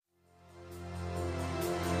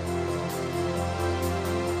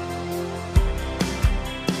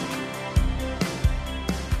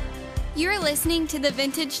listening to the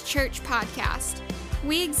Vintage Church podcast.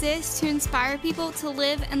 We exist to inspire people to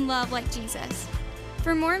live and love like Jesus.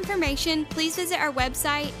 For more information, please visit our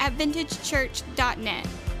website at vintagechurch.net.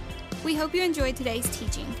 We hope you enjoyed today's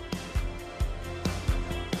teaching.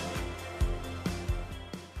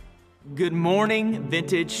 Good morning,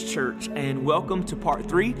 Vintage Church, and welcome to part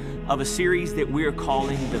 3 of a series that we are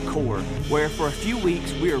calling The Core, where for a few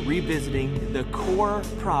weeks we are revisiting the core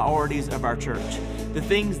priorities of our church, the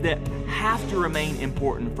things that have to remain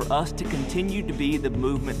important for us to continue to be the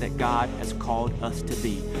movement that God has called us to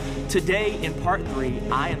be. Today, in part 3,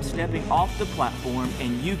 I am stepping off the platform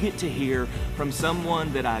and you get to hear from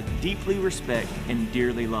someone that I deeply respect and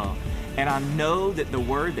dearly love. And I know that the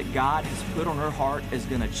word that God has put on her heart is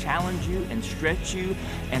going to challenge you and stretch you,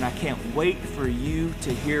 and I can't wait for you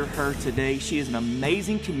to hear her today. She is an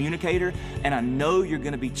amazing communicator, and I know you're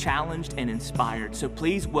going to be challenged and inspired. So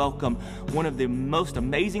please welcome one of the most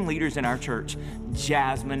amazing leaders in our church,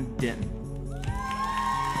 Jasmine Denton.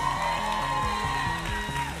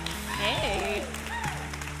 Hey.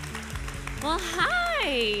 Well,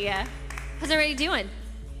 hi. How's everybody doing?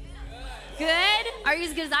 Good? Are you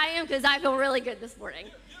as good as I am? Because I feel really good this morning.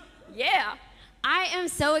 Yeah. I am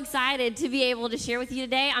so excited to be able to share with you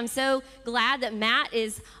today. I'm so glad that Matt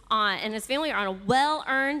is on and his family are on a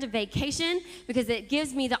well-earned vacation, because it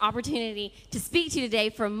gives me the opportunity to speak to you today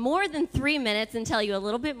for more than 3 minutes and tell you a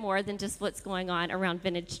little bit more than just what's going on around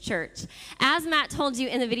Vintage Church. As Matt told you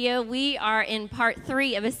in the video, we are in part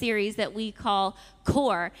 3 of a series that we call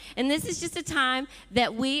Core. And this is just a time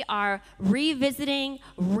that we are revisiting,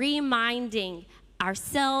 reminding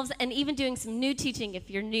ourselves, and even doing some new teaching, if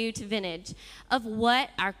you're new to Vintage, of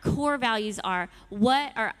what our core values are,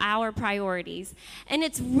 what are our priorities. And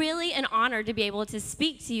it's really an honor to be able to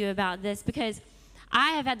speak to you about this, because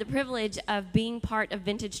I have had the privilege of being part of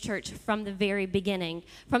Vintage Church from the very beginning,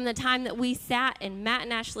 from the time that we sat in Matt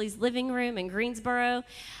and Ashley's living room in Greensboro,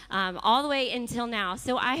 all the way until now.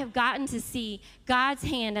 So I have gotten to see God's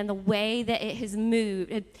hand and the way that it has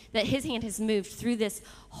moved, that His hand has moved through this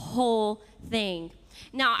whole thing.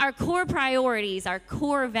 Now, our core priorities, our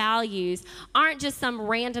core values, aren't just some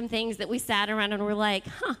random things that we sat around and were like,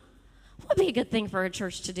 what would be a good thing for a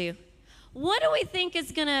church to do? What do we think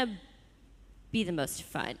is going to be the most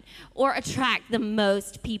fun or attract the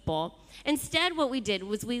most people? Instead, what we did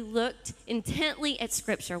was we looked intently at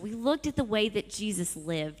Scripture. We looked at the way that Jesus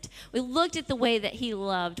lived. We looked at the way that He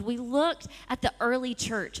loved. We looked at the early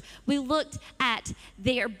church. We looked at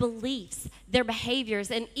their beliefs, their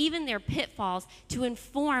behaviors, and even their pitfalls to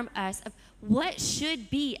inform us of what should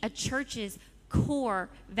be a church's core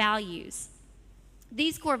values.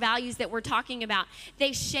 These core values that we're talking about,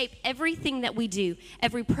 they shape everything that we do,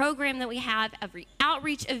 every program that we have, every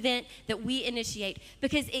outreach event that we initiate,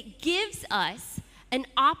 because it gives us an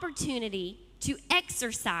opportunity to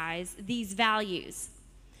exercise these values.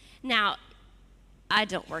 Now, I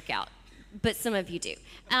don't work out, but some of you do.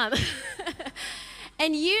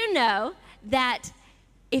 And you know that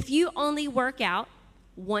if you only work out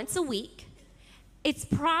once a week, it's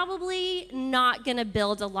probably not going to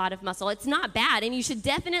build a lot of muscle. It's not bad, and you should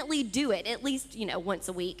definitely do it at least, once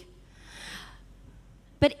a week.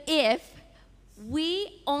 But if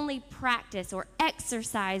we only practice or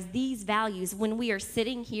exercise these values when we are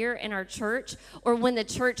sitting here in our church, or when the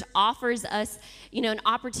church offers us, an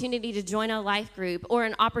opportunity to join a life group or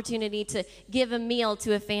an opportunity to give a meal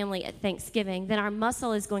to a family at Thanksgiving, then our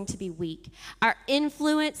muscle is going to be weak. Our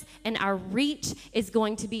influence and our reach is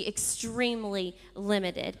going to be extremely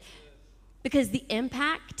limited, because the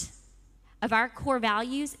impact of our core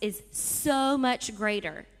values is so much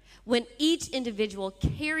greater when each individual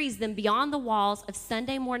carries them beyond the walls of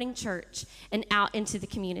Sunday morning church and out into the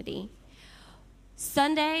community.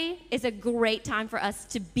 Sunday is a great time for us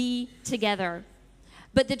to be together,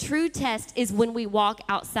 but the true test is when we walk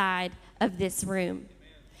outside of this room.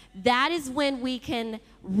 That is when we can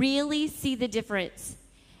really see the difference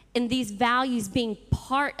in these values being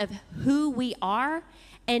part of who we are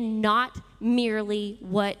and not merely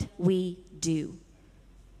what we do.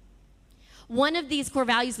 One of these core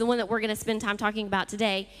values, the one that we're going to spend time talking about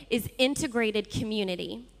today, is integrated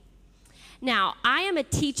community. Now, I am a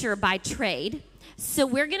teacher by trade, so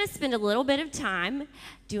we're going to spend a little bit of time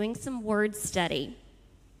doing some word study.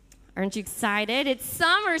 Aren't you excited? It's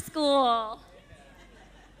summer school.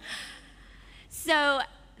 So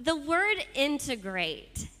the word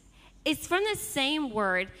integrate is from the same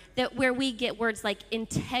word where we get words like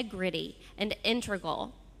integrity and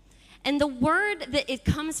integral. And the word that it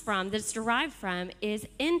comes from, that it's derived from, is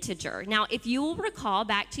integer. Now, if you will recall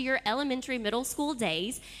back to your elementary, middle school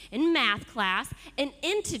days in math class, an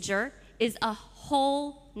integer is a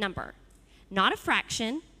whole number. not a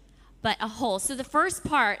fraction, but a whole. So the first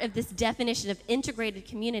part of this definition of integrated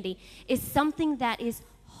community is something that is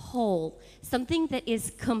whole, something that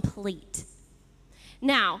is complete.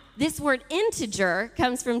 Now, this word integer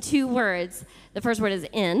comes from two words. The first word is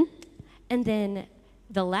in, and then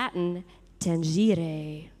the Latin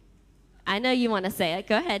tangere. I know you want to say it.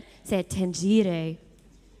 Go ahead. Say it, tangere.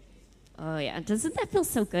 Oh, yeah. Doesn't that feel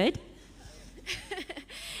so good?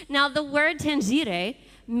 Now, the word tangere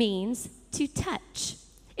means to touch.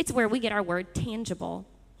 It's where we get our word tangible.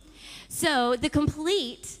 So the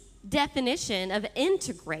complete definition of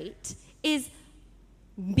integrate is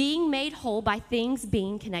being made whole by things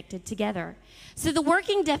being connected together. So the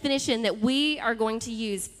working definition that we are going to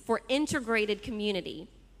use for integrated community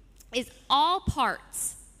is all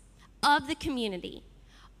parts of the community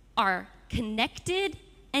are connected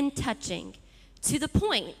and touching to the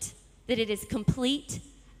point that it is complete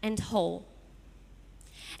and whole.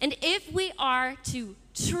 And if we are to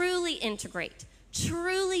truly integrate,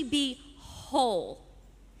 truly be whole,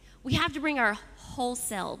 we have to bring our whole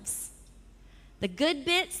selves. The good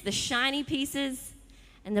bits, the shiny pieces,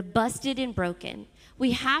 and the busted and broken.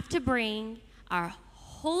 We have to bring our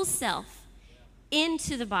whole self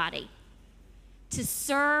into the body to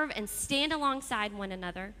serve and stand alongside one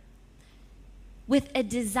another with a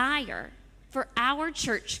desire for our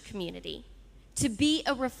church community to be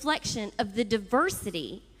a reflection of the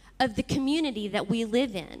diversity of the community that we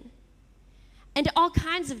live in. And all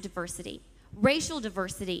kinds of diversity, racial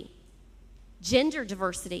diversity, gender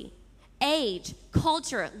diversity, age,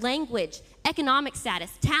 culture, language, economic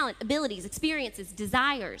status, talent, abilities, experiences,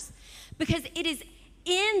 desires. Because it is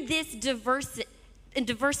in this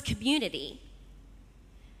diverse community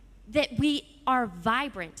that we are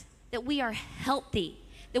vibrant, that we are healthy,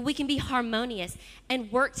 that we can be harmonious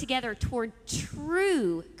and work together toward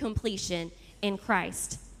true completion in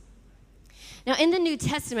Christ. Now, in the New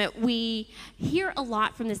Testament, we hear a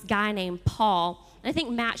lot from this guy named Paul. And I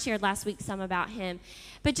think Matt shared last week some about him.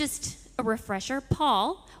 But just a refresher,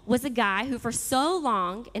 Paul was a guy who for so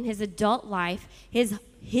long in his adult life,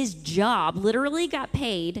 his job literally got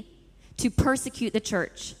paid to persecute the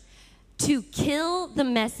church, to kill the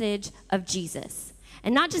message of Jesus.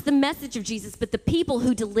 And not just the message of Jesus, but the people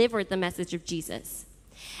who delivered the message of Jesus.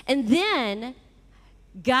 And then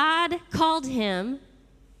God called him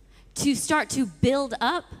to start to build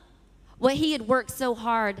up what he had worked so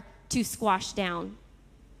hard to squash down.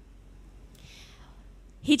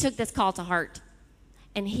 He took this call to heart,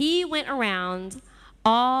 and he went around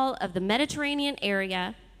all of the Mediterranean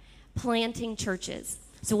area planting churches.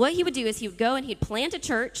 So what he would do is he would go and he'd plant a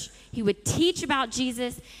church, he would teach about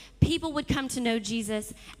Jesus, people would come to know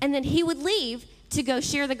Jesus, and then he would leave to go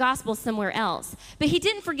share the gospel somewhere else. But he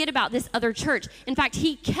didn't forget about this other church. In fact,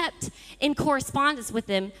 he kept in correspondence with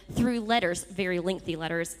them through letters, very lengthy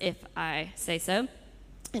letters, if I say so,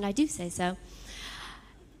 and I do say so.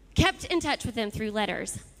 Kept in touch with them through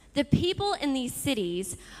letters. The people in these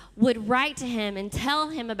cities would write to him and tell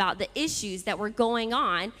him about the issues that were going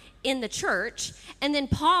on in the church, and then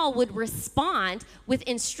Paul would respond with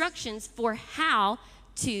instructions for how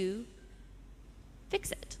to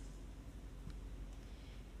fix it.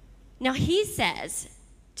 Now, he says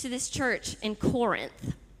to this church in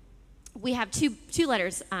Corinth, we have two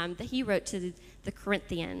letters that he wrote to the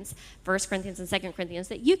Corinthians, 1 Corinthians and 2 Corinthians,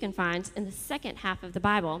 that you can find in the second half of the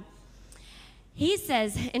Bible. He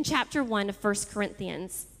says in chapter 1 of 1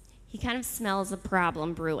 Corinthians, he kind of smells a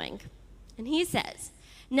problem brewing. And he says,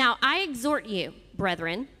 "Now I exhort you,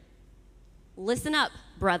 brethren," listen up,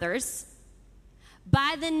 brothers,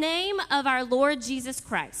 "by the name of our Lord Jesus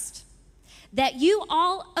Christ, that you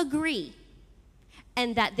all agree,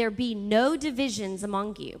 and that there be no divisions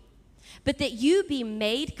among you, but that you be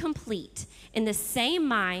made complete in the same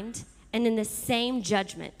mind and in the same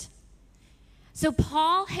judgment." So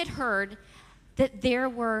Paul had heard that there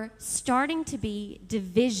were starting to be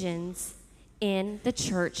divisions in the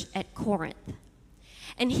church at Corinth.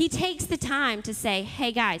 And he takes the time to say,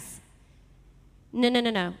 hey guys,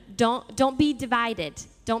 no. Don't be divided.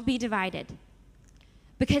 Don't be divided.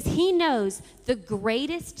 Because he knows the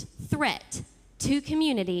greatest threat to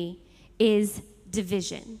community is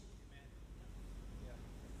division.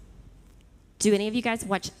 Do any of you guys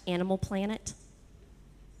watch Animal Planet?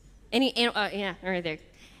 Yeah, right there.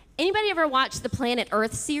 Anybody ever watch the Planet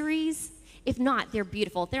Earth series? If not, they're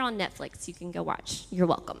beautiful. They're on Netflix. You can go watch. You're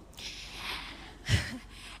welcome.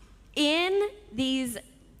 In these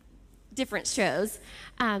different shows,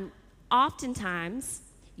 oftentimes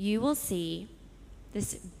you will see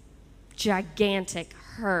this gigantic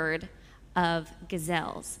herd of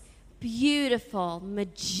gazelles. Beautiful,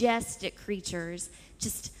 majestic creatures,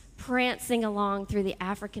 just prancing along through the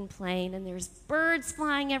African plain, and there's birds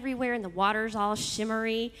flying everywhere, and the water's all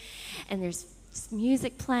shimmery, and there's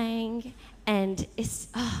music playing, and it's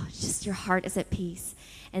just your heart is at peace.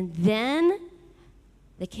 And then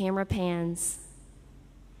the camera pans,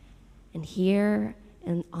 and here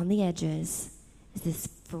and on the edges is this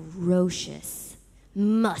ferocious,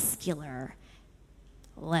 muscular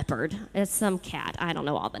leopard. It's some cat. I don't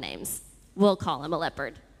know all the names. We'll call him a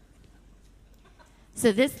leopard.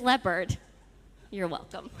 So this leopard, you're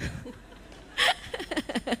welcome.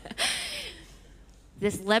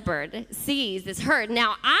 This leopard sees this herd.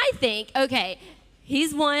 Now I think, okay,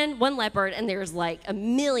 he's one leopard, and there's like a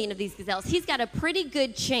million of these gazelles. He's got a pretty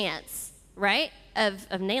good chance, right,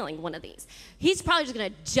 of nailing one of these. He's probably just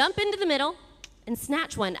gonna jump into the middle and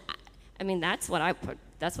snatch one. I mean, that's what I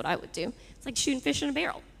would do. It's like shooting fish in a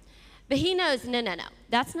barrel. But he knows, no,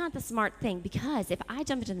 that's not the smart thing, because if I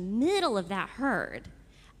jump into the middle of that herd,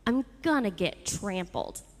 I'm gonna get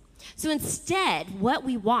trampled. So instead, what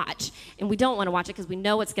we watch, and we don't want to watch it because we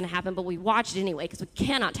know what's gonna happen, but we watch it anyway because we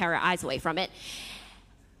cannot tear our eyes away from it.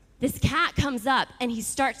 This cat comes up and he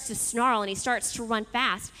starts to snarl and he starts to run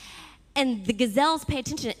fast, and the gazelles pay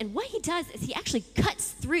attention, and what he does is he actually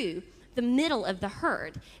cuts through the middle of the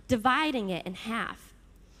herd, dividing it in half.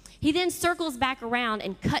 He then circles back around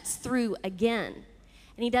and cuts through again.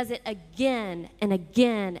 And he does it again and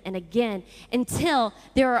again and again until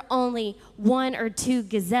there are only 1 or 2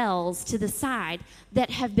 gazelles to the side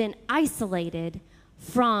that have been isolated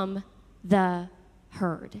from the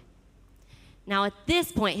herd. Now, at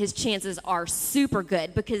this point, his chances are super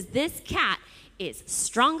good because this cat is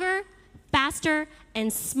stronger, faster,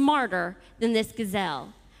 and smarter than this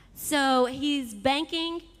gazelle. So he's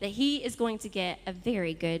banking that he is going to get a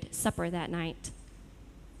very good supper that night.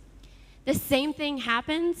 The same thing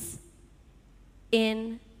happens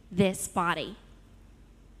in this body.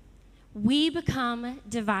 We become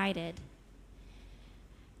divided.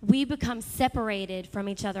 We become separated from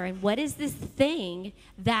each other. And what is this thing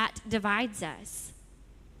that divides us?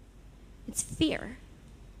 It's fear.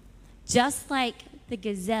 Just like the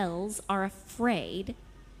gazelles are afraid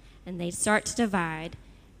and they start to divide,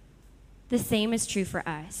 the same is true for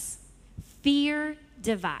us. Fear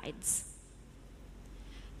divides.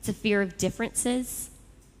 It's a fear of differences.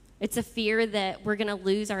 It's a fear that we're going to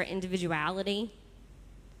lose our individuality.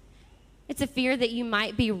 It's a fear that you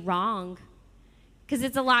might be wrong, because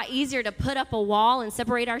it's a lot easier to put up a wall and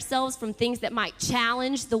separate ourselves from things that might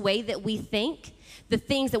challenge the way that we think, the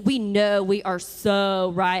things that we know we are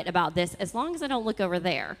so right about this, as long as I don't look over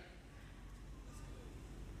there.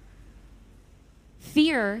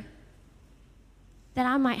 Fear that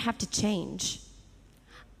I might have to change.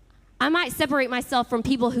 I might separate myself from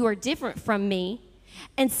people who are different from me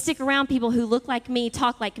and stick around people who look like me,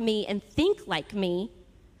 talk like me, and think like me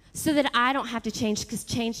so that I don't have to change, because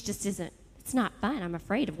change just isn't, it's not fun. I'm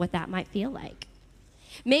afraid of what that might feel like.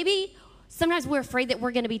 Maybe sometimes we're afraid that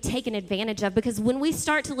we're going to be taken advantage of, because when we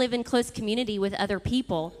start to live in close community with other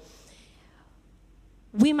people,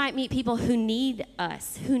 we might meet people who need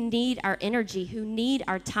us, who need our energy, who need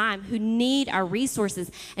our time, who need our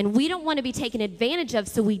resources, and we don't want to be taken advantage of,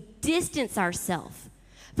 so we distance ourselves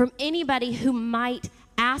from anybody who might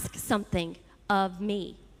ask something of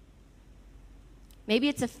me. Maybe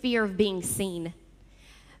it's a fear of being seen.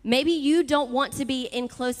 Maybe you don't want to be in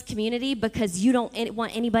close community because you don't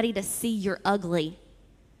want anybody to see you're ugly.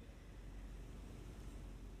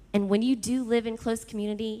 And when you do live in close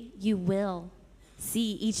community, you will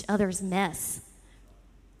see each other's mess.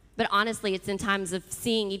 But honestly, it's in times of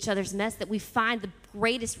seeing each other's mess that we find the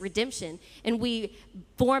greatest redemption and we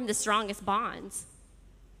form the strongest bonds.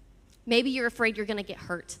 Maybe you're afraid you're going to get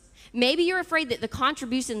hurt. Maybe you're afraid that the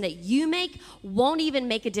contribution that you make won't even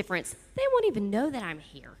make a difference. They won't even know that I'm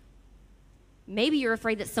here. Maybe you're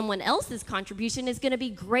afraid that someone else's contribution is going to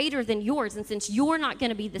be greater than yours, and since you're not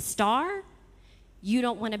going to be the star, you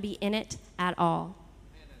don't want to be in it at all.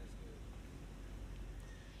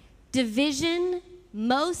 Division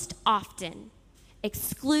most often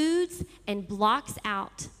excludes and blocks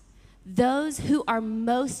out those who are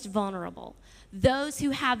most vulnerable, those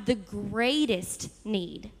who have the greatest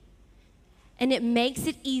need. And it makes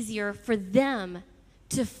it easier for them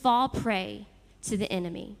to fall prey to the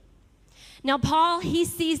enemy. Now, Paul, he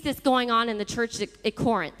sees this going on in the church at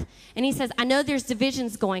Corinth. And he says, I know there's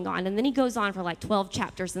divisions going on. And then he goes on for like 12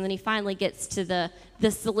 chapters. And then he finally gets to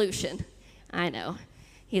the solution. I know.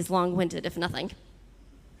 He's long-winded, if nothing.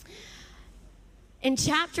 In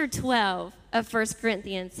chapter 12 of 1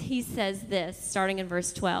 Corinthians, he says this, starting in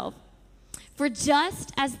verse 12. For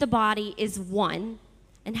just as the body is one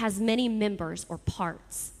and has many members or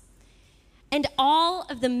parts, And all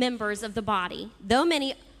of the members of the body, though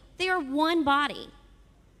many, they are one body.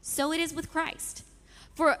 So it is with Christ.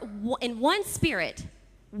 For in one Spirit,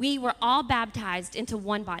 we were all baptized into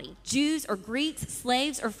one body, Jews or Greeks,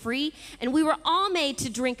 slaves or free, and we were all made to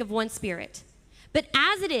drink of one Spirit. But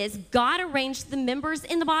as it is, God arranged the members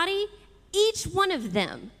in the body, each one of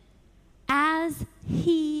them, as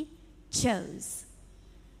he chose.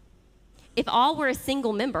 If all were a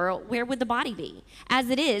single member, where would the body be? As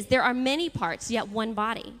it is, there are many parts, yet one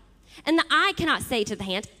body. And the eye cannot say to the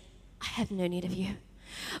hand, I have no need of you.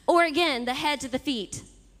 Or again, the head to the feet,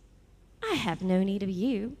 I have no need of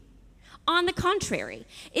you. On the contrary,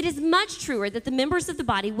 it is much truer that the members of the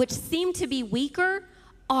body which seem to be weaker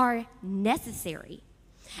are necessary.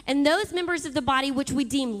 And those members of the body which we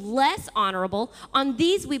deem less honorable, on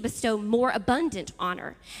these we bestow more abundant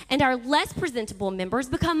honor. And our less presentable members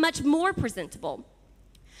become much more presentable.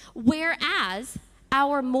 Whereas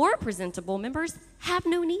our more presentable members have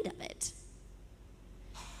no need of it.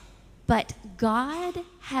 But God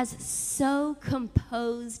has so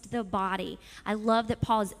composed the body. I love that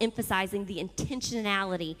Paul is emphasizing the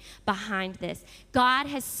intentionality behind this. God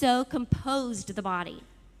has so composed the body,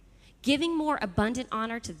 giving more abundant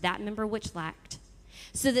honor to that member which lacked,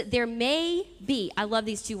 so that there may be, I love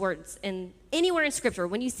these two words, and anywhere in Scripture,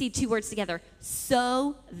 when you see two words together,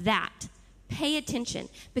 so that, pay attention,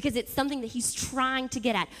 because it's something that he's trying to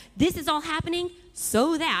get at. This is all happening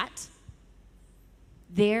so that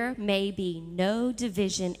there may be no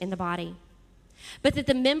division in the body, but that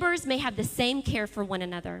the members may have the same care for one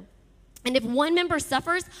another. And if one member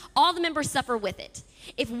suffers, all the members suffer with it.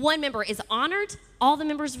 If one member is honored, all the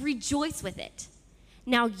members rejoice with it.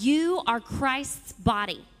 Now you are Christ's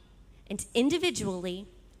body, and individually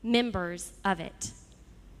members of it.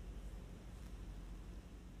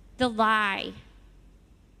 The lie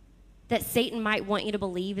that Satan might want you to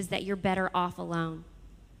believe is that you're better off alone.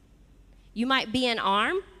 You might be an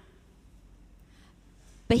arm,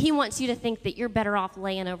 but he wants you to think that you're better off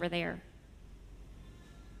laying over there.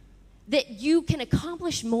 That you can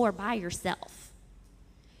accomplish more by yourself.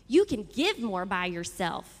 You can give more by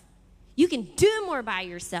yourself. You can do more by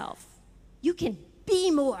yourself. You can be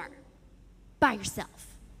more by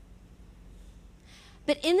yourself.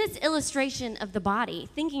 But in this illustration of the body,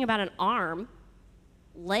 thinking about an arm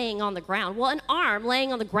laying on the ground, well, an arm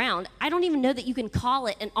laying on the ground, I don't even know that you can call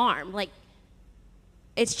it an arm. Like,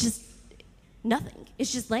 it's just nothing.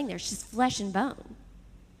 It's just laying there. It's just flesh and bone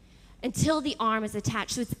until the arm is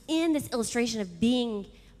attached. So it's in this illustration of being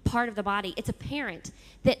part of the body. It's apparent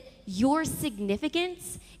that your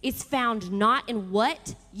significance is found not in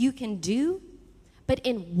what you can do, but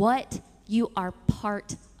in what you are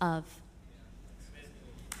part of.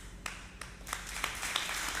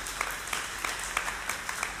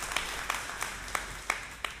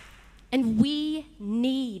 And we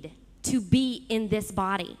need to be in this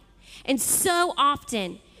body. And so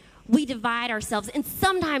often we divide ourselves, and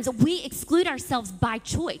sometimes we exclude ourselves by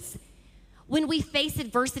choice. When we face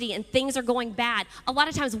adversity and things are going bad, a lot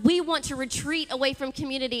of times we want to retreat away from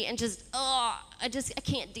community and just, I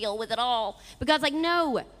can't deal with it all. But God's like,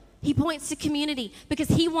 no. He points to community because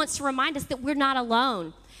he wants to remind us that we're not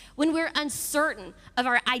alone. When we're uncertain of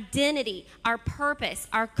our identity, our purpose,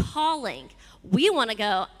 our calling, we want to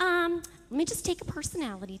go, let me just take a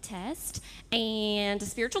personality test and a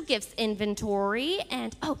spiritual gifts inventory,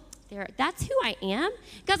 and that's who I am.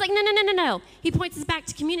 God's like, no. He points us back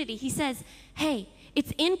to community. He says, hey,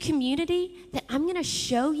 it's in community that I'm going to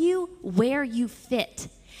show you where you fit.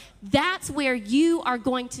 That's where you are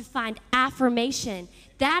going to find affirmation.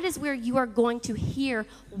 That is where you are going to hear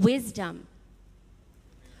wisdom.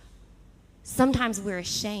 Sometimes we're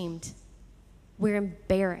ashamed. We're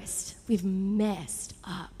embarrassed. We've messed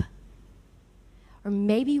up. Or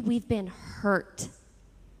maybe we've been hurt.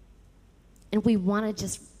 And we want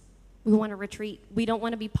to retreat. We don't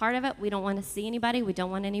want to be part of it. We don't want to see anybody. We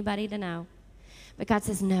don't want anybody to know. But God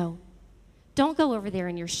says, no. Don't go over there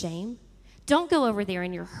in your shame. Don't go over there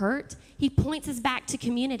in your hurt. He points us back to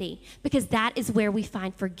community because that is where we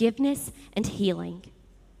find forgiveness and healing.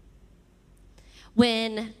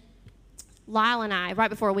 When Lyle and I, right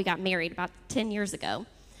before we got married about 10 years ago,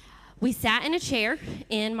 we sat in a chair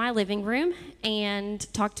in my living room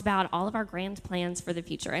and talked about all of our grand plans for the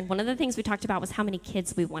future. And one of the things we talked about was how many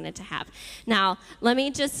kids we wanted to have. Now, let me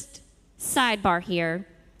just sidebar here.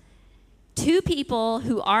 Two people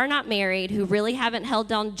who are not married, who really haven't held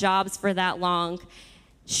down jobs for that long,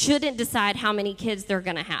 shouldn't decide how many kids they're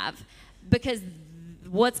going to have, because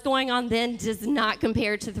what's going on then does not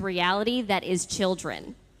compare to the reality that is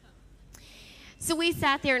children. So we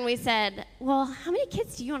sat there and we said, well, how many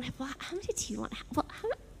kids do you want to have? Well, how many do you want to have? Well,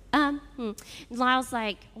 And Lyle's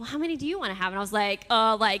like, well, how many do you want to have? And I was like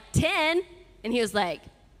 10. And he was like,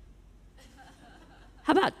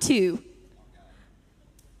 how about 2?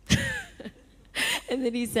 And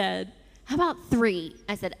then he said, how about 3?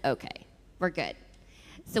 I said, okay, we're good.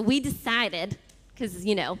 So we decided, because,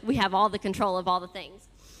 you know, we have all the control of all the things,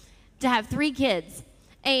 to have 3 kids.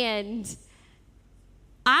 And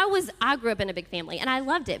I grew up in a big family, and I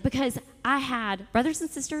loved it because I had brothers and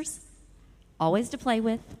sisters, always to play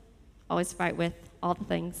with, always to fight with, all the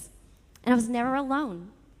things. And I was never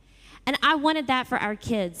alone. And I wanted that for our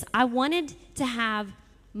kids. I wanted to have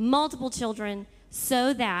multiple children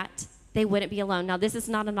so that they wouldn't be alone. Now, this is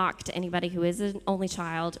not a knock to anybody who is an only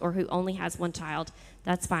child or who only has one child.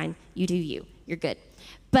 That's fine. You do you. You're good.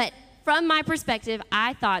 But from my perspective,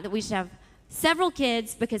 I thought that we should have several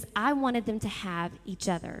kids because I wanted them to have each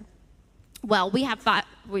other. Well, we have 5.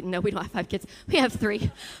 No, we don't have 5 kids. We have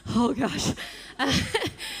 3. Oh, gosh.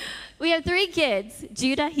 We have 3 kids.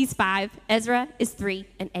 Judah, he's 5. Ezra is 3.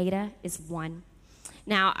 And Ada is 1.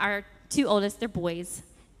 Now, our 2 oldest, they're boys.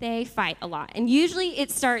 They fight a lot. And usually it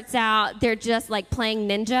starts out, they're just like playing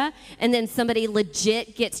ninja, and then somebody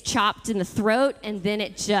legit gets chopped in the throat, and then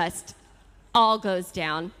it just all goes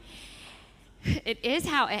down. It is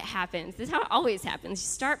how it happens. This is how it always happens. You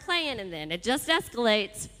start playing, and then it just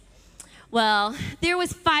escalates. Well, there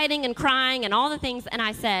was fighting and crying and all the things, and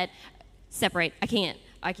I said, separate. I can't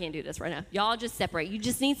do this right now. Y'all just separate. You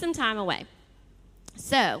just need some time away.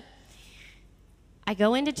 So I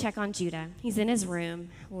go in to check on Judah. He's in his room,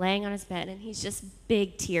 laying on his bed, and he's just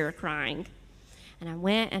big tear crying. And I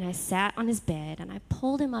went and I sat on his bed, and I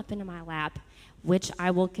pulled him up into my lap, which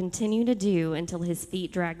I will continue to do until his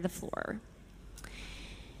feet drag the floor.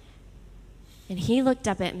 And he looked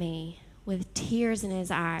up at me with tears in his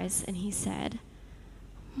eyes, and he said,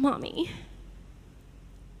 Mommy,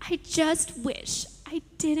 I just wish I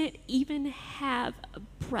didn't even have a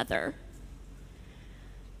brother.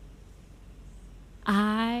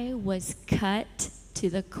 I was cut to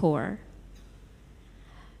the core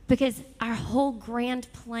because our whole grand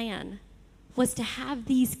plan was to have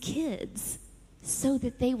these kids so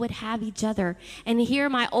that they would have each other. And here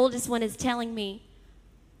my oldest one is telling me,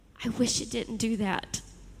 I wish you didn't do that.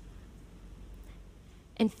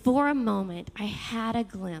 And for a moment, I had a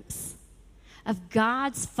glimpse of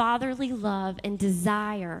God's fatherly love and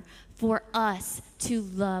desire for us to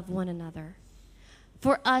love one another,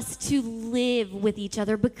 for us to live with each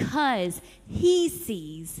other, because he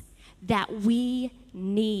sees that we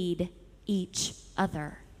need each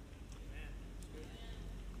other.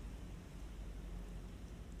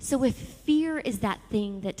 So if fear is that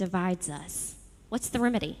thing that divides us, what's the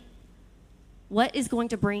remedy? What is going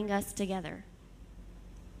to bring us together?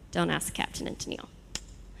 Don't ask Captain and Tennille.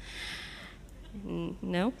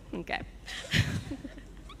 No? Okay.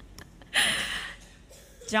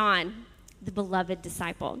 John, the beloved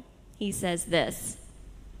disciple, he says this: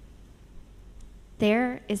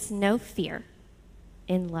 there is no fear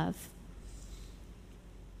in love.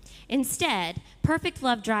 Instead, perfect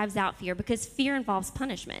love drives out fear because fear involves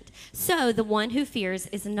punishment. So the one who fears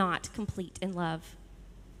is not complete in love.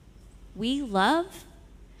 We love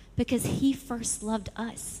because he first loved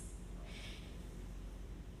us.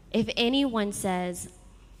 If anyone says,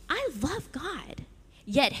 I love God,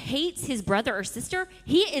 yet hates his brother or sister,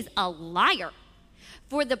 he is a liar.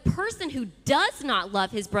 For the person who does not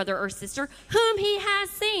love his brother or sister, whom he has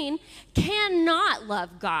seen, cannot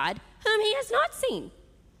love God, whom he has not seen.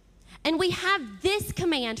 And we have this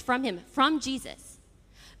command from him, from Jesus.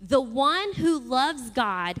 The one who loves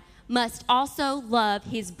God must also love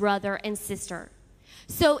his brother and sister.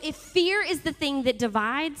 So if fear is the thing that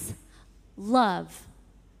divides, love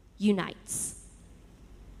unites.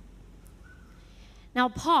 Now,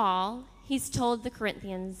 Paul, he's told the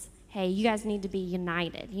Corinthians, hey, you guys need to be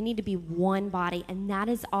united. You need to be one body, and that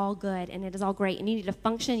is all good, and it is all great, and you need to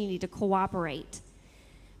function, you need to cooperate.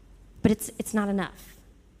 But it's not enough.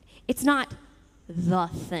 It's not the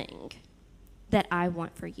thing that I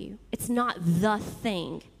want for you. It's not the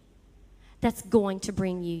thing that's going to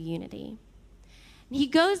bring you unity. And he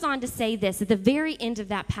goes on to say this at the very end of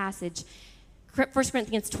that passage, 1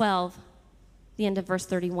 Corinthians 12, the end of verse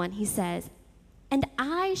 31, he says, and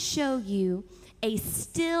I show you a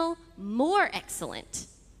still more excellent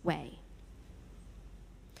way.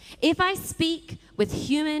 If I speak with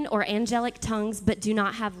human or angelic tongues but do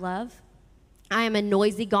not have love, I am a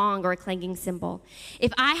noisy gong or a clanging cymbal.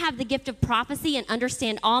 If I have the gift of prophecy and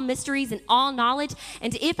understand all mysteries and all knowledge,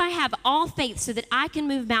 and if I have all faith so that I can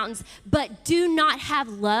move mountains but do not have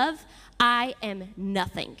love, I am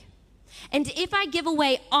nothing. And if I give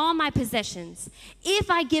away all my possessions,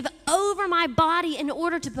 if I give over my body in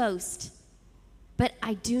order to boast, but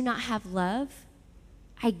I do not have love,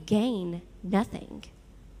 I gain nothing.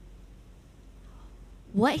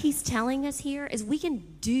 What he's telling us here is we can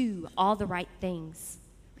do all the right things.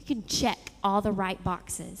 We can check all the right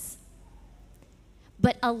boxes.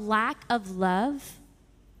 But a lack of love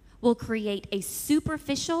will create a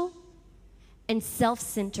superficial and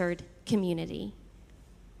self-centered community.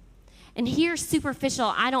 And here,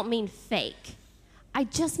 superficial, I don't mean fake. I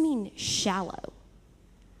just mean shallow.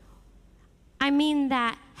 I mean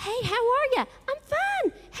that, hey, how are you? I'm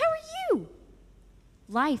fine. How are you?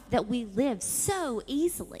 Life that we live so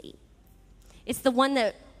easily. It's the one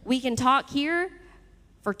that we can talk here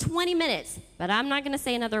for 20 minutes, but I'm not going to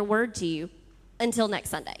say another word to you until next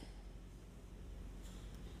Sunday.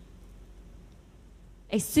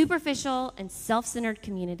 A superficial and self-centered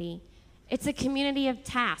community. It's a community of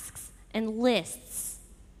tasks and lists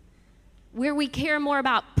where we care more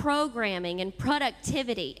about programming and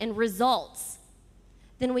productivity and results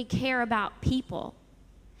than we care about people.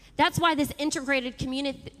 That's why this integrated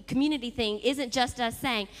community thing isn't just us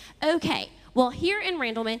saying, okay, well, here in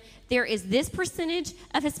Randleman, there is this percentage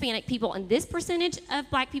of Hispanic people and this percentage of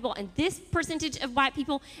black people and this percentage of white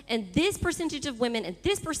people and this percentage of women and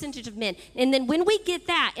this percentage of men. And then when we get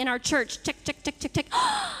that in our church, check, check, check, check, check,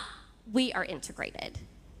 we are integrated.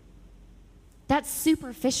 That's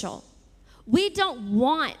superficial. We don't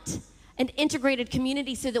want an integrated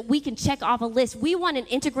community so that we can check off a list. We want an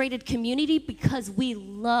integrated community because we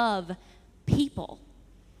love people.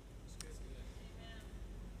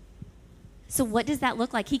 So what does that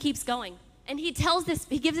look like? He keeps going. And he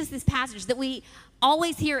gives us this passage that we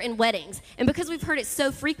always hear in weddings. And because we've heard it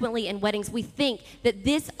so frequently in weddings, we think that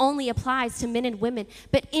this only applies to men and women.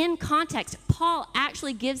 But in context, Paul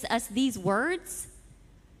actually gives us these words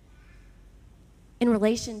in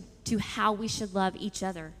relation to how we should love each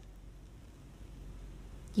other.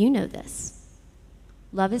 You know this.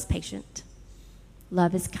 Love is patient.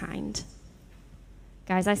 Love is kind.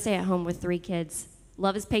 Guys, I stay at home with 3 kids.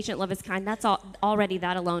 Love is patient, love is kind. That's already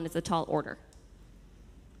that alone is a tall order.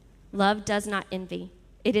 Love does not envy.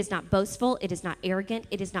 It is not boastful. It is not arrogant.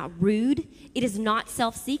 It is not rude. It is not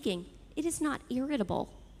self-seeking. It is not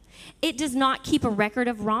irritable. It does not keep a record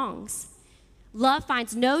of wrongs. Love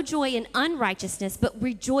finds no joy in unrighteousness, but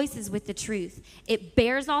rejoices with the truth. It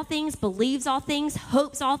bears all things, believes all things,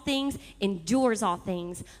 hopes all things, endures all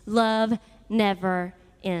things. Love never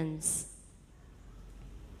ends.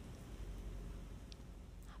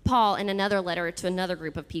 Paul, in another letter to another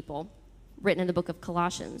group of people, written in the book of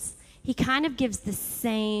Colossians, he kind of gives the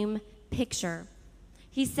same picture.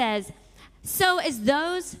 He says, so as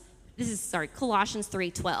those, Colossians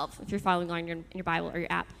 3:12, if you're following along in your Bible or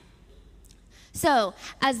your app. So,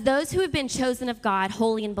 as those who have been chosen of God,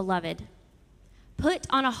 holy and beloved, put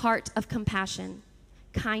on a heart of compassion,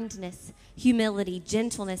 kindness, humility,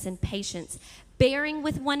 gentleness, and patience, bearing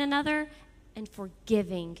with one another and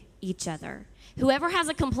forgiving each other. Whoever has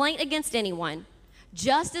a complaint against anyone,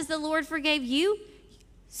 just as the Lord forgave you,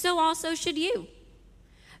 so also should you.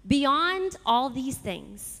 Beyond all these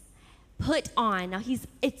things, put on. Now,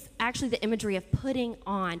 it's actually the imagery of putting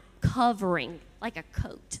on, covering, like a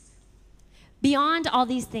coat. Beyond all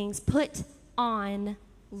these things, put on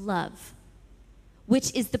love,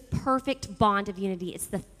 which is the perfect bond of unity. It's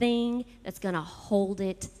the thing that's going to hold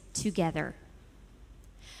it together.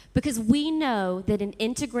 Because we know that an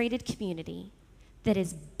integrated community that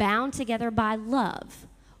is bound together by love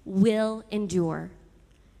will endure.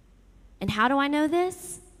 And how do I know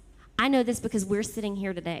this? I know this because we're sitting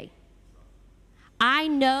here today. I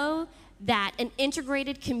know that an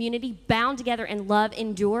integrated community bound together in love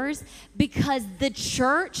endures because the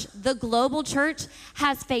church, the global church,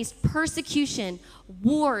 has faced persecution,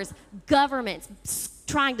 wars, governments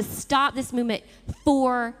trying to stop this movement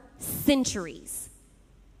for centuries.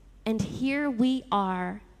 And here we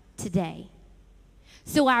are today.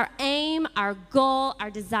 So our aim, our goal,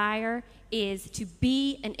 our desire is to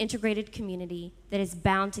be an integrated community that is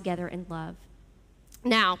bound together in love.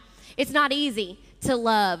 Now, it's not easy to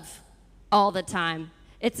love all the time.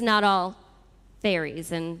 It's not all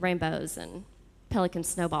fairies and rainbows and pelican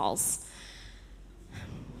snowballs.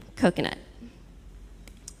 Coconut.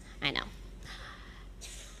 I know.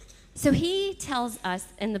 So he tells us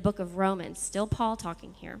in the book of Romans, still Paul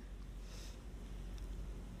talking here,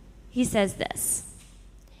 he says this.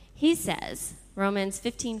 He says, Romans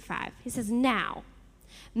 15:5, he says, now,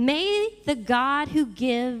 may the God who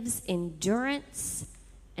gives endurance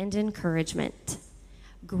and encouragement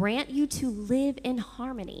grant you to live in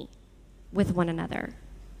harmony with one another.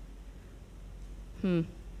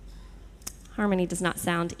 Harmony does not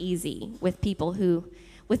sound easy with people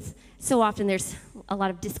so often there's a lot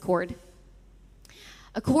of discord.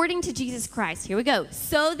 According to Jesus Christ, here we go,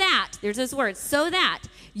 so that, there's those words, so that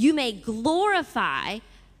you may glorify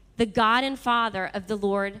the God and Father of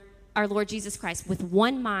our Lord Jesus Christ with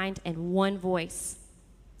one mind and one voice.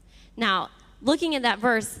 Now, looking at that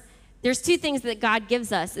verse, there's two things that God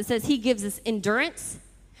gives us. It says he gives us endurance,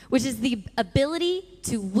 which is the ability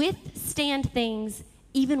to withstand things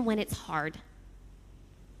even when it's hard,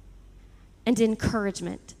 and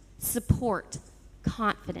encouragement, support,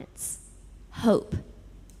 confidence, hope.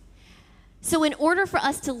 So in order for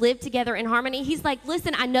us to live together in harmony, he's like,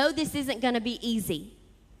 listen, I know this isn't going to be easy,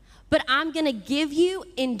 but I'm going to give you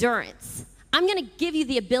endurance. I'm going to give you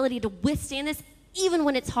the ability to withstand this even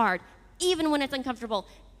when it's hard, even when it's uncomfortable,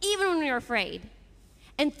 even when you're afraid.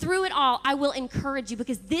 And through it all, I will encourage you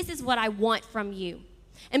because this is what I want from you.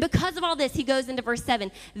 And because of all this, he goes into verse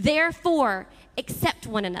 7, therefore, accept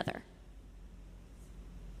one another,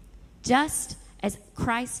 just as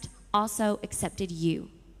Christ also accepted you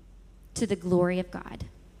to the glory of God.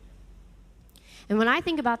 And when I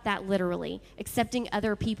think about that literally, accepting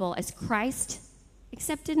other people as Christ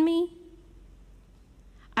accepted me,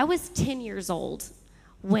 I was 10 years old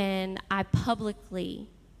when I publicly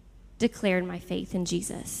declared my faith in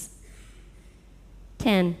Jesus.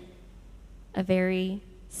 10, a very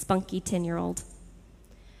spunky 10-year-old.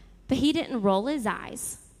 But he didn't roll his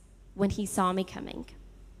eyes when he saw me coming.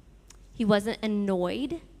 He wasn't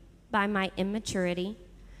annoyed by my immaturity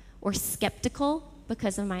or skeptical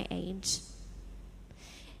because of my age.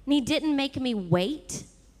 And he didn't make me wait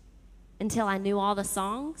until I knew all the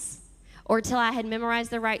songs or until I had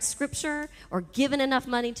memorized the right scripture or given enough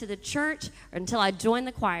money to the church or until I joined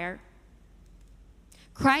the choir.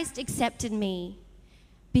 Christ accepted me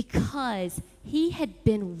because he had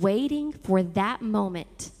been waiting for that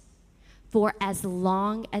moment for as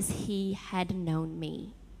long as he had known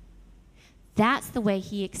me. That's the way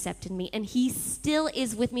he accepted me, and he still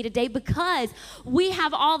is with me today because we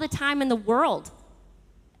have all the time in the world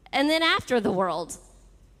and then after the world.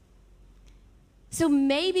 So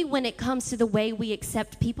maybe when it comes to the way we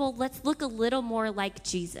accept people, let's look a little more like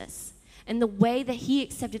Jesus and the way that he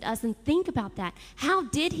accepted us, and think about that. How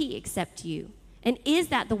did he accept you? And is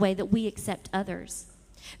that the way that we accept others?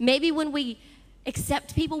 Maybe when we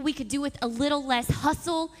accept people, we could do with a little less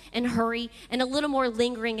hustle and hurry and a little more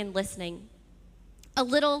lingering and listening. A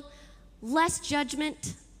little less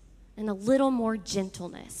judgment and a little more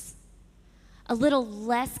gentleness. A little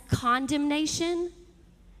less condemnation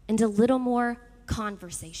and a little more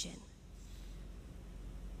conversation.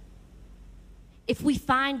 If we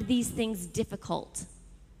find these things difficult,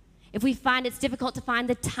 if we find it's difficult to find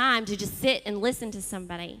the time to just sit and listen to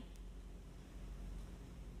somebody,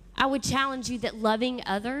 I would challenge you that loving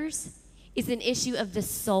others is an issue of the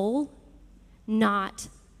soul, not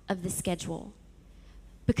of the schedule.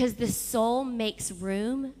 Because the soul makes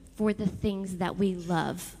room for the things that we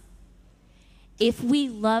love. If we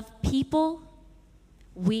love people,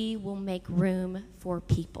 we will make room for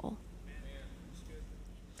people.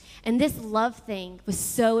 And this love thing was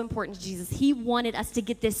so important to Jesus. He wanted us to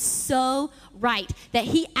get this so right that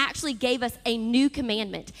he actually gave us a new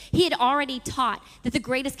commandment. He had already taught that the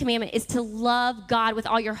greatest commandment is to love God with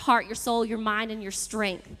all your heart, your soul, your mind, and your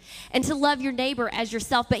strength, and to love your neighbor as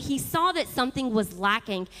yourself. But he saw that something was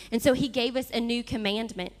lacking, and so he gave us a new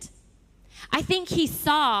commandment. I think he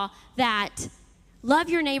saw that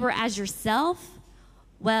love your neighbor as yourself,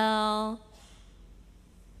 well,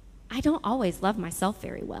 I don't always love myself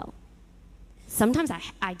very well. Sometimes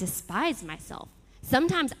I despise myself.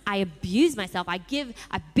 Sometimes I abuse myself. I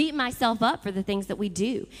beat myself up for the things that we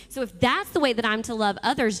do. So if that's the way that I'm to love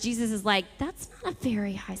others, Jesus is like, that's not a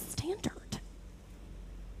very high standard.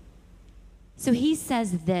 So he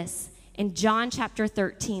says this in John chapter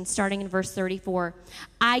 13, starting in verse 34,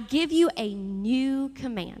 I give you a new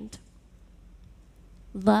command.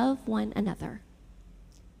 Love one another,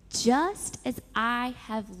 just as I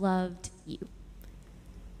have loved you.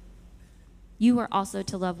 You are also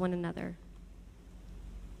to love one another.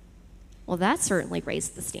 Well, that certainly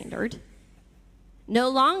raised the standard. No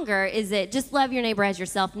longer is it just love your neighbor as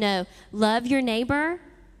yourself. No, love your neighbor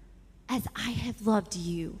as I have loved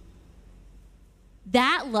you.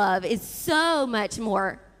 That love is so much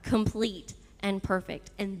more complete and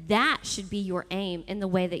perfect, and that should be your aim in the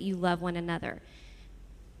way that you love one another.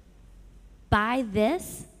 By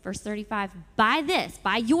this, verse 35,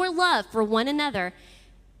 by your love for one another,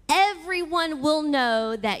 everyone will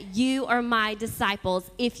know that you are my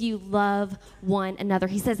disciples if you love one another.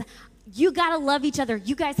 He says, You got to love each other.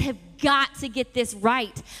 You guys have got to get this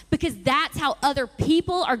right, because that's how other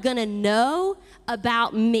people are going to know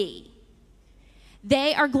about me.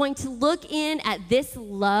 They are going to look in at this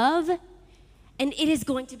love, and it is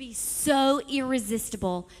going to be so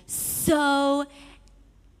irresistible, so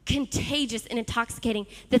contagious and intoxicating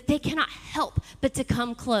that they cannot help but to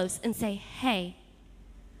come close and say, hey,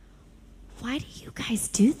 why do you guys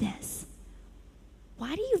do this?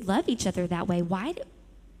 Why do you love each other that way? Why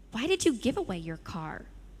did you give away your car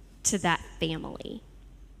to that family?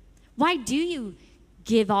 Why do you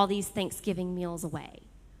give all these Thanksgiving meals away?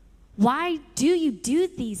 Why do you do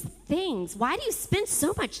these things? Why do you spend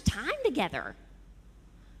so much time together?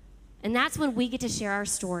 And that's when we get to share our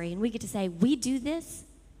story, and we get to say, we do this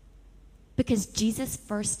because Jesus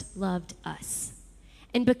first loved us.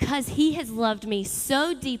 And because he has loved me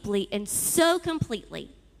so deeply and so completely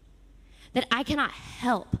that I cannot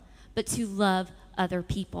help but to love other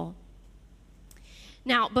people.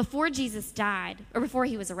 Now, before Jesus died, or before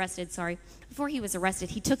he was arrested,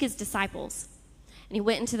 he took his disciples and he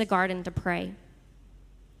went into the garden to pray.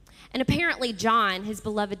 And apparently John, his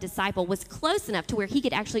beloved disciple, was close enough to where he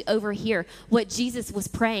could actually overhear what Jesus was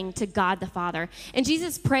praying to God the Father. And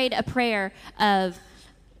Jesus prayed a prayer of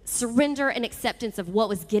surrender and acceptance of what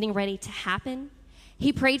was getting ready to happen.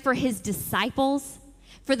 He prayed for his disciples,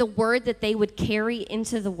 for the word that they would carry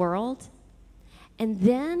into the world. And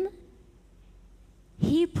then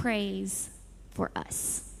he prays for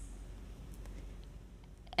us.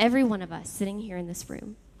 Every one of us sitting here in this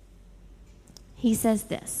room. He says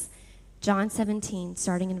this, John 17,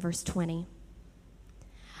 starting in verse 20.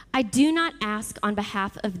 I do not ask on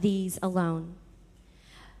behalf of these alone,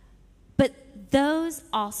 but those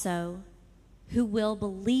also who will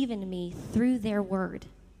believe in me through their word.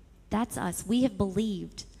 That's us. We have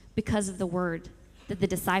believed because of the word that the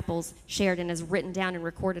disciples shared and is written down and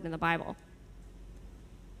recorded in the Bible.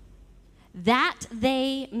 That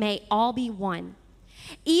they may all be one.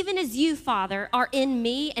 Even as you, Father, are in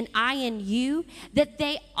me and I in you, that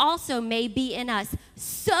they also may be in us,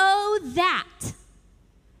 so that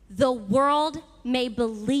the world may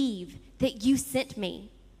believe that you sent me.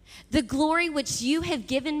 The glory which you have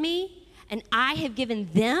given me and I have given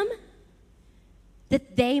them,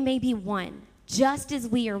 that they may be one, just as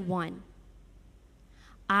we are one.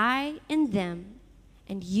 I in them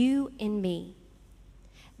and you in me,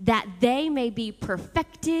 that they may be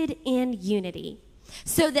perfected in unity,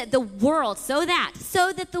 so that the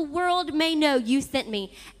world may know you sent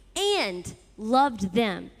me and loved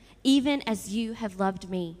them, even as you have loved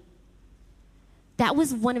me. That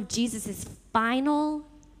was one of Jesus' final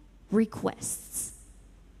requests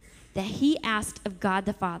that he asked of God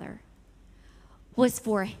the Father, was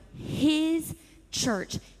for his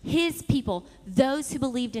church, his people, those who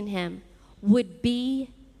believed in him, would be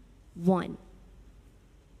one,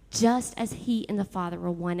 just as he and the Father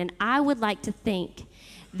were one. And I would like to think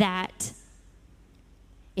that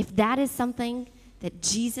if that is something that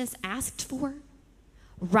Jesus asked for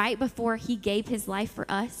right before he gave his life for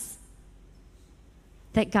us,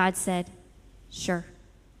 that God said, sure,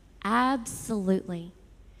 absolutely.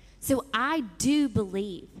 So I do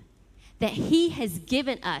believe that he has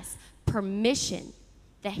given us permission,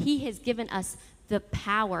 that he has given us the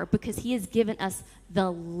power, because he has given us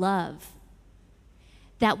the love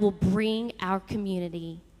that will bring our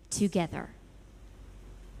community together.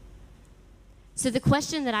 So the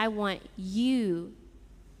question that I want you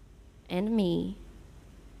and me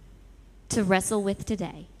to wrestle with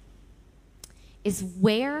today is,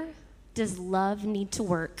 where does love need to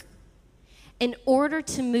work in order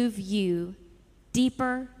to move you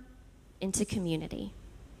deeper into community?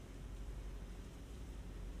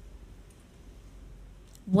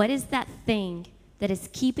 What is that thing that is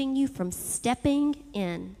keeping you from stepping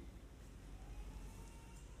in?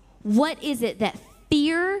 What is it that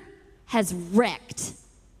fear has wrecked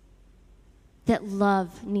that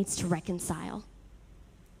love needs to reconcile?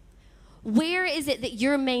 Where is it that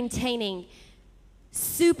you're maintaining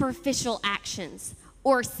superficial actions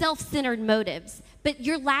or self-centered motives, but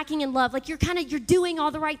you're lacking in love? Like you're doing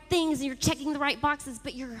all the right things and you're checking the right boxes,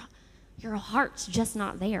 but your heart's just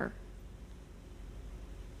not there.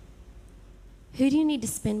 Who do you need to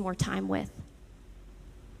spend more time with?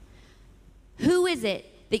 Who is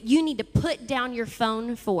it that you need to put down your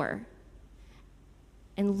phone for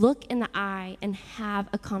and look in the eye and have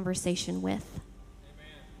a conversation with?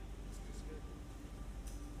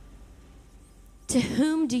 To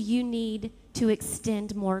whom do you need to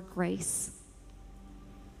extend more grace?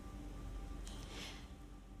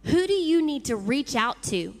 Who do you need to reach out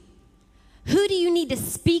to? Who do you need to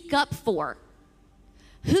speak up for?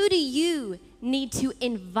 Who do you need to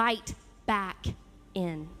invite back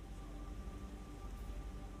in.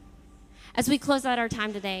 As we close out our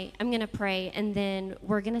time today, I'm going to pray, and then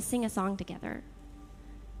we're going to sing a song together.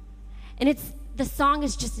 And the song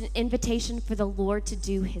is just an invitation for the Lord to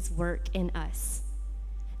do his work in us.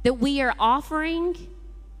 That we are offering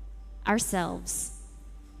ourselves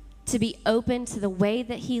to be open to the way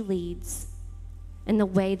that he leads and the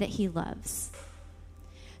way that he loves.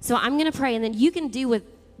 So I'm going to pray, and then you can do with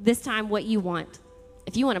this time what you want.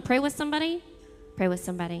 If you want to pray with somebody, pray with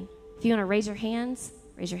somebody. If you want to raise your hands,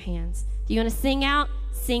 raise your hands. If you want to sing out,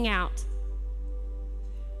 sing out.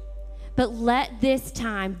 But let this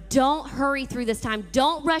time, don't hurry through this time.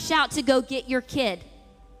 Don't rush out to go get your kid.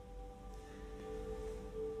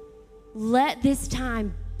 Let this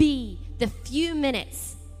time be the few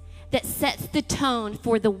minutes that sets the tone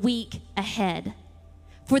for the week ahead,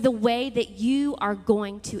 for the way that you are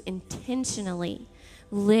going to intentionally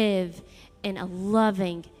live in a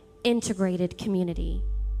loving, integrated community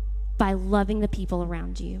by loving the people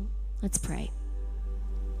around you. Let's pray.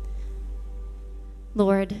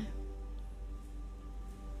 Lord,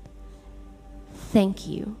 thank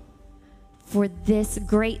you for this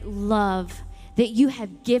great love that you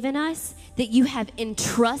have given us, that you have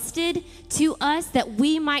entrusted to us, that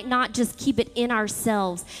we might not just keep it in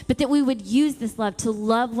ourselves, but that we would use this love to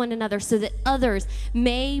love one another so that others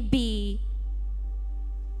may be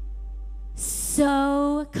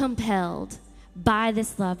so compelled by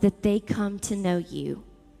this love that they come to know you.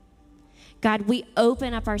 God, we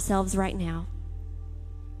open up ourselves right now.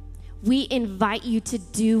 We invite you to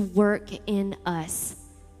do work in us,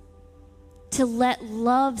 to let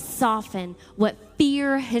love soften what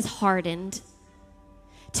fear has hardened,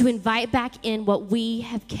 to invite back in what we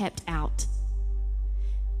have kept out.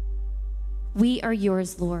 We are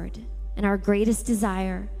yours, Lord, and our greatest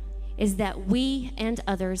desire is that we and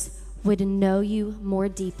others would know you more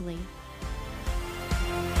deeply.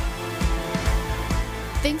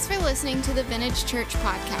 Thanks for listening to the Vintage Church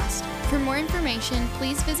podcast. For more information,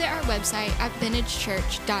 please visit our website at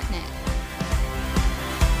vintagechurch.net.